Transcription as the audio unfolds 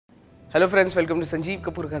Hello friends, welcome to Sanjeev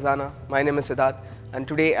Kapoor Khazana. My name is Siddharth and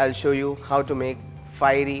today I'll show you how to make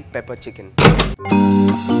fiery pepper chicken.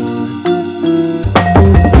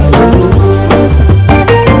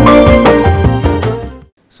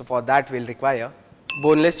 So for that we'll require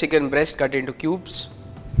boneless chicken breast cut into cubes,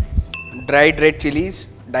 dried red chillies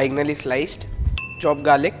diagonally sliced, chopped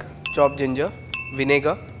garlic, chopped ginger,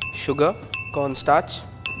 vinegar, sugar, cornstarch,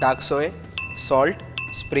 dark soy, salt,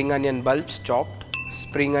 spring onion bulbs chopped,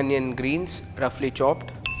 spring onion greens roughly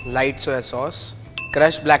chopped, light soya sauce,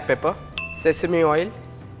 crushed black pepper, sesame oil.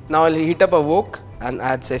 Now I'll heat up a wok and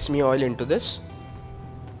add sesame oil into this.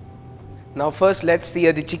 Now first let's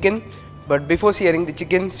sear the chicken, but before searing the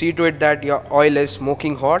chicken, see to it that your oil is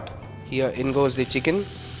smoking hot. Here in goes the chicken.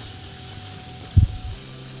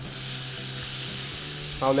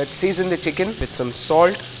 Now let's season the chicken with some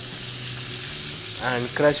salt and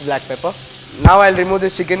crushed black pepper. Now I'll remove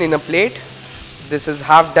this chicken in a plate. This is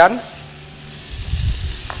half done.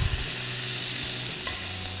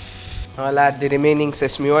 Now I'll add the remaining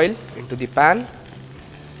sesame oil into the pan.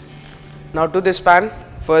 Now to this pan,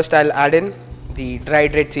 first I'll add in the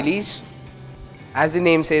dried red chillies. As the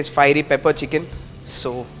name says, fiery pepper chicken,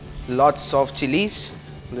 so lots of chilies.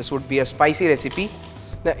 This would be a spicy recipe.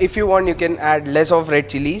 Now if you want, you can add less of red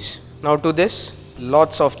chilies. Now to this,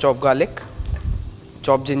 lots of chopped garlic,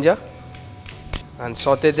 chopped ginger, and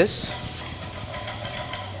saute this.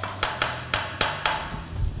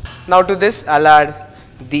 Now to this, I'll add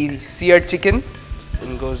the seared chicken.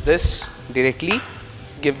 In goes this directly.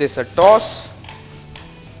 Give this a toss.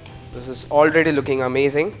 This is already looking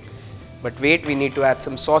amazing. But wait, we need to add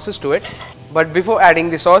some sauces to it. But before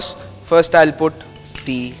adding the sauce, first I'll put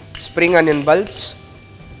the spring onion bulbs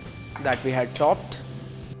that we had chopped.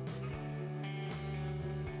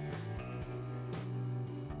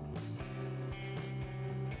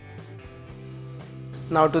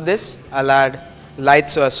 Now to this, I'll add light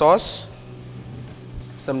soya sauce,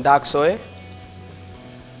 some dark soy,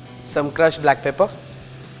 some crushed black pepper,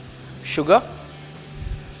 sugar,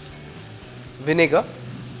 vinegar.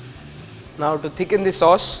 Now to thicken the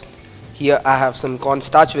sauce, here I have some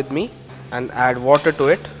cornstarch with me and add water to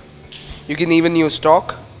it. You can even use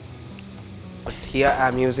stock, but here I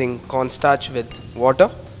am using cornstarch with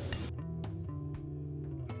water.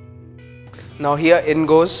 Now here in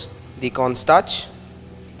goes the cornstarch.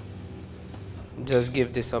 Just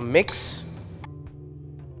give this a mix.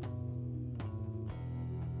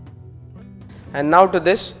 And now to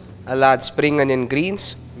this, I'll add spring onion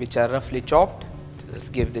greens which are roughly chopped.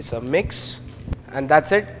 Just give this a mix. And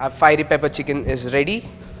that's it, our fiery pepper chicken is ready.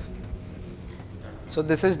 So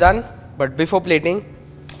this is done, but before plating,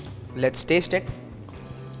 let's taste it.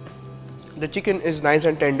 The chicken is nice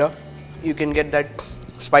and tender. You can get that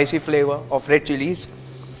spicy flavor of red chilies.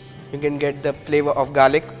 You can get the flavor of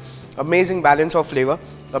garlic. Amazing balance of flavor,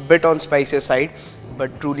 a bit on spicier side,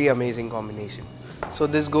 but truly amazing combination. So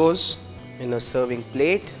this goes in a serving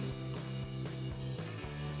plate.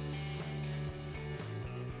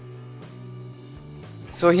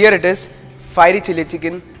 So here it is, fiery chili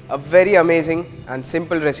chicken, a very amazing and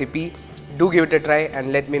simple recipe. Do give it a try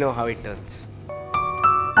and let me know how it turns.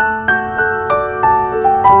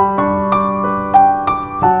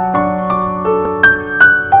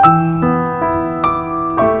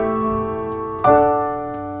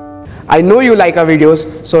 I know you like our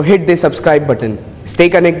videos, so hit the subscribe button. Stay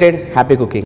connected, happy cooking.